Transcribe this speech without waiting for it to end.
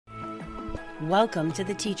Welcome to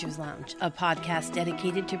the Teacher's Lounge, a podcast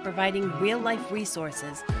dedicated to providing real-life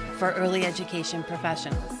resources for early education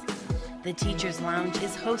professionals. The Teacher's Lounge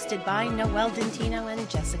is hosted by Noelle Dentino and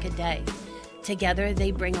Jessica Day. Together,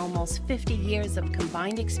 they bring almost 50 years of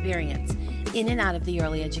combined experience in and out of the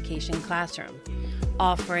early education classroom,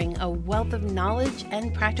 offering a wealth of knowledge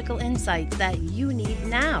and practical insights that you need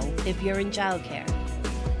now if you're in childcare.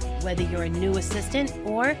 Whether you're a new assistant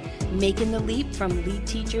or making the leap from lead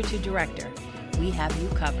teacher to director, we have you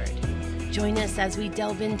covered. Join us as we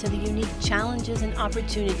delve into the unique challenges and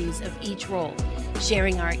opportunities of each role,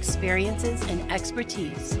 sharing our experiences and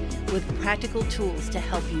expertise with practical tools to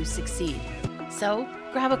help you succeed. So,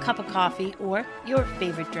 grab a cup of coffee or your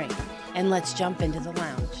favorite drink, and let's jump into the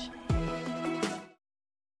lounge.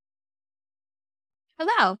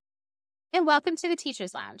 Hello, and welcome to the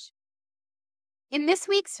Teacher's Lounge. In this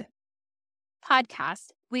week's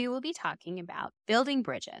podcast, we will be talking about building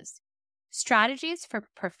bridges, strategies for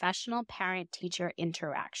professional parent-teacher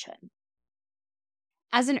interaction.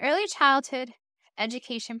 As an early childhood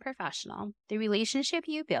education professional, the relationship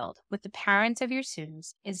you build with the parents of your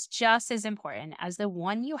students is just as important as the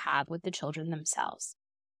one you have with the children themselves.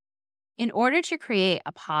 In order to create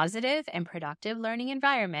a positive and productive learning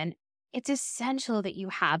environment, it's essential that you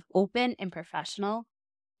have open and professional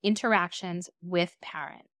interactions with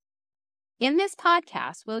parents. In this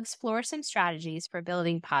podcast, we'll explore some strategies for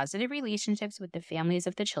building positive relationships with the families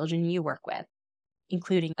of the children you work with,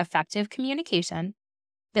 including effective communication,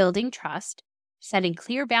 building trust, setting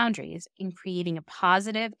clear boundaries, and creating a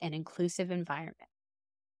positive and inclusive environment.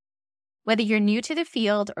 Whether you're new to the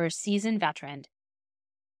field or a seasoned veteran,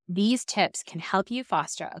 these tips can help you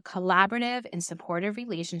foster a collaborative and supportive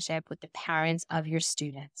relationship with the parents of your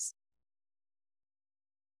students.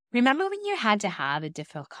 Remember when you had to have a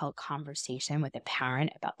difficult conversation with a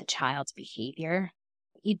parent about the child's behavior?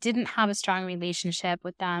 You didn't have a strong relationship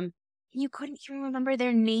with them, and you couldn't even remember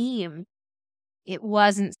their name. It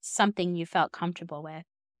wasn't something you felt comfortable with.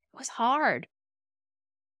 It was hard.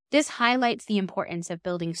 This highlights the importance of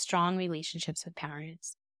building strong relationships with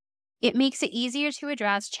parents. It makes it easier to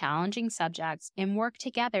address challenging subjects and work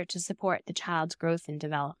together to support the child's growth and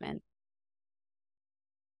development.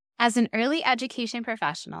 As an early education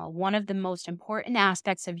professional, one of the most important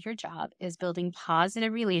aspects of your job is building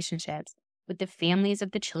positive relationships with the families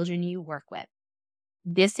of the children you work with.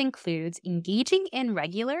 This includes engaging in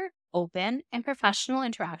regular, open, and professional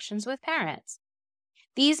interactions with parents.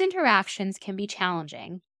 These interactions can be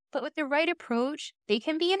challenging, but with the right approach, they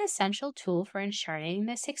can be an essential tool for ensuring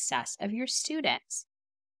the success of your students.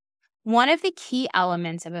 One of the key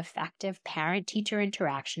elements of effective parent-teacher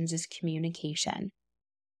interactions is communication.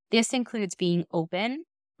 This includes being open,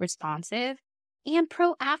 responsive, and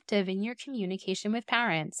proactive in your communication with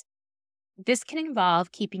parents. This can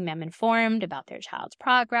involve keeping them informed about their child's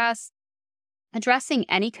progress, addressing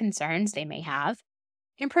any concerns they may have,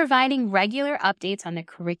 and providing regular updates on the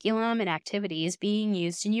curriculum and activities being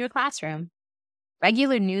used in your classroom.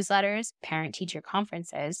 Regular newsletters, parent-teacher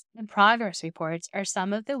conferences, and progress reports are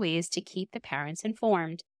some of the ways to keep the parents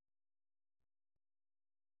informed.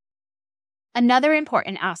 Another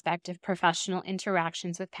important aspect of professional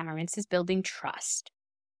interactions with parents is building trust.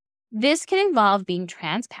 This can involve being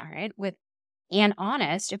transparent with and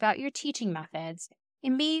honest about your teaching methods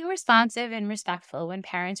and being responsive and respectful when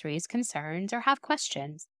parents raise concerns or have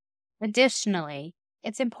questions. Additionally,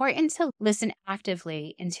 it's important to listen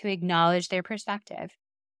actively and to acknowledge their perspective.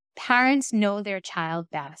 Parents know their child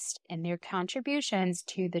best, and their contributions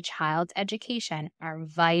to the child's education are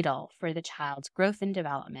vital for the child's growth and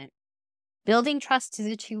development. Building trust is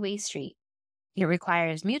a two-way street. It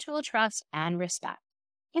requires mutual trust and respect,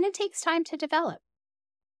 and it takes time to develop.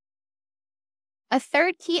 A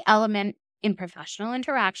third key element in professional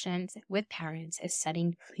interactions with parents is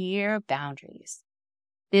setting clear boundaries.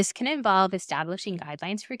 This can involve establishing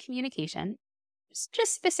guidelines for communication,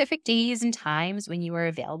 just specific days and times when you are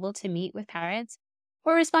available to meet with parents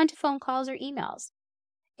or respond to phone calls or emails.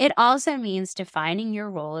 It also means defining your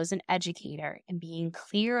role as an educator and being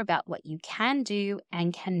clear about what you can do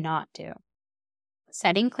and cannot do.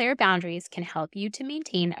 Setting clear boundaries can help you to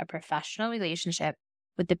maintain a professional relationship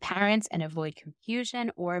with the parents and avoid confusion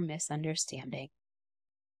or misunderstanding.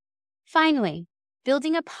 Finally,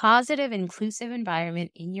 building a positive, inclusive environment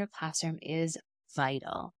in your classroom is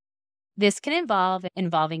vital. This can involve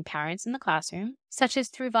involving parents in the classroom, such as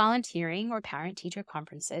through volunteering or parent-teacher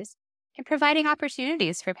conferences, and providing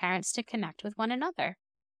opportunities for parents to connect with one another.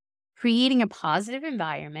 Creating a positive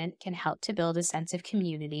environment can help to build a sense of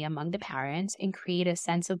community among the parents and create a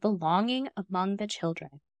sense of belonging among the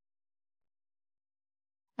children.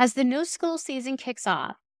 As the new school season kicks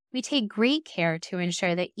off, We take great care to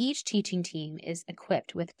ensure that each teaching team is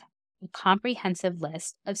equipped with a comprehensive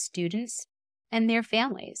list of students and their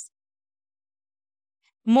families.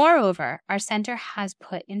 Moreover, our center has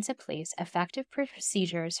put into place effective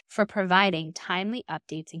procedures for providing timely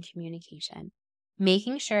updates and communication,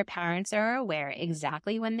 making sure parents are aware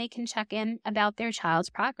exactly when they can check in about their child's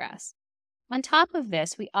progress. On top of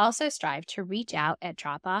this, we also strive to reach out at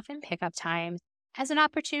drop-off and pickup times as an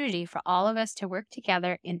opportunity for all of us to work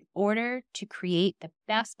together in order to create the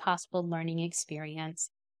best possible learning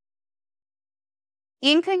experience.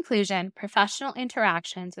 In conclusion, professional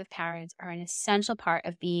interactions with parents are an essential part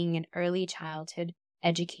of being an early childhood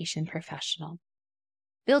education professional.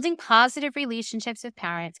 Building positive relationships with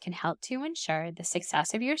parents can help to ensure the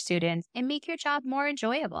success of your students and make your job more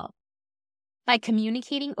enjoyable. By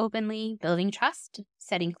communicating openly, building trust,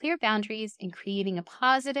 setting clear boundaries, and creating a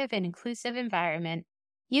positive and inclusive environment,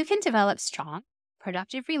 you can develop strong,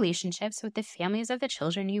 productive relationships with the families of the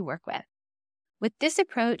children you work with. With this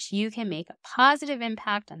approach, you can make a positive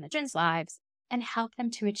impact on the children's lives and help them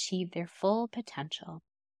to achieve their full potential.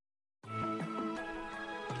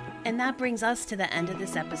 And that brings us to the end of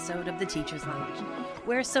this episode of the Teachers Lounge.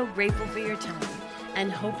 We're so grateful for your time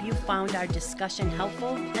and hope you found our discussion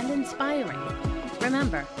helpful and inspiring.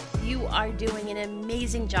 Remember, you are doing an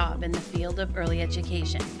amazing job in the field of early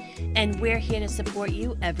education, and we're here to support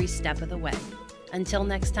you every step of the way. Until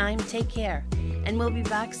next time, take care, and we'll be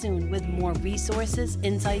back soon with more resources,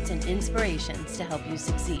 insights, and inspirations to help you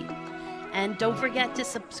succeed. And don't forget to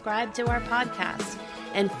subscribe to our podcast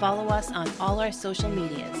and follow us on all our social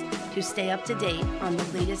medias to stay up to date on the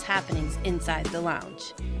latest happenings inside the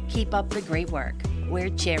lounge. Keep up the great work. We're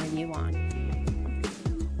cheering you on.